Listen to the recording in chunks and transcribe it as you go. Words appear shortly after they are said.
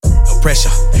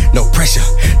pressure, no pressure,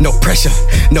 no pressure,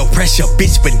 no pressure,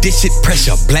 bitch, but this shit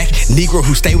pressure. Black Negro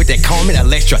who stay with that Carmen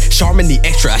Electra, Charmin the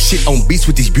extra. I shit on beats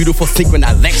with these beautiful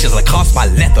synchronized lectures. I cost my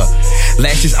leather,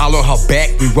 lashes all on her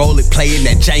back. We roll it, playing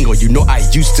that Django. You know I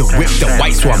used to whip the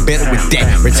white, so I'm better with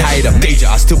that. Retired a major,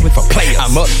 I still play for players.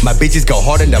 I'm up, my bitches go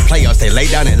harder than the playoffs. They lay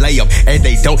down and lay up, and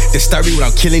they don't disturb me when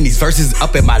I'm killing these verses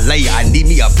up in my layer. I need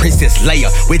me a Princess Leia.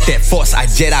 With that force, I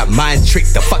Jedi mind trick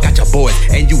the fuck out your boys.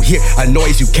 And you hear a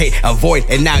noise you can't avoid,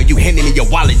 and now you handing me your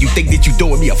wallet. You think that you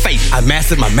doing me a favor. I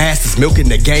mastered my masters, milking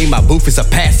the game. My booth is a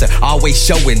pastor, always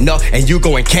showing up, and you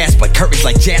going Casper. Courage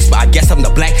like Jasper, I guess I'm the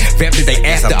black vamp that they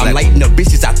after. I'm lighting the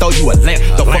bitches, I throw you a lamp.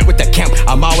 Don't fuck with the camp,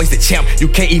 I'm always the champ. You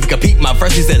can't even compete, my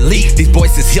verses elite. These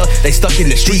boys is here, they stuck in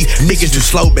the street. Niggas too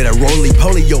slow, better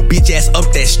roly-poly your bitch ass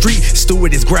up that street.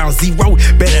 Steward is ground zero,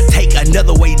 better take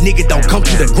another way, nigga, don't come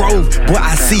to the grove. Boy,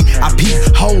 I see, I peep,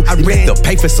 hold. I read to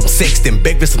pay for some sex, then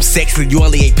beg for some sex, and you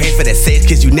only ain't paying for that sex,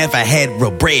 cause you never had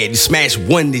real bread. You smashed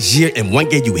one this year and one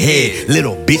gave you head.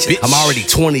 Little bitch, I'm already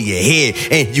 20 ahead,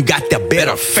 and you got the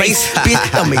better face.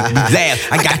 Bitch, don't make me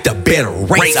laugh, I got the better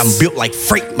race. I'm built like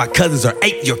freight, my cousins are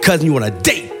 8, your cousin you on a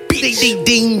date. Ding, ding,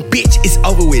 ding, bitch, it's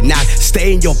over with now.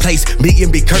 Stay in your place, me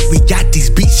and Big Kirk, we got these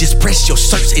beats. Just press your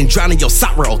shirts and drown in your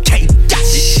sorrow, okay?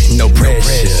 No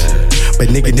pressure, but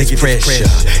nigga, this pressure.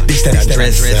 This that I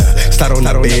dress. Start on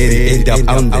the bed, end up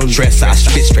on the dresser. I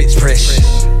spit straight pressure.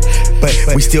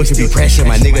 But we still should be pressure,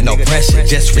 my nigga, no pressure.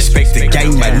 Just respect the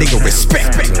game, my nigga,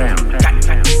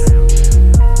 respect.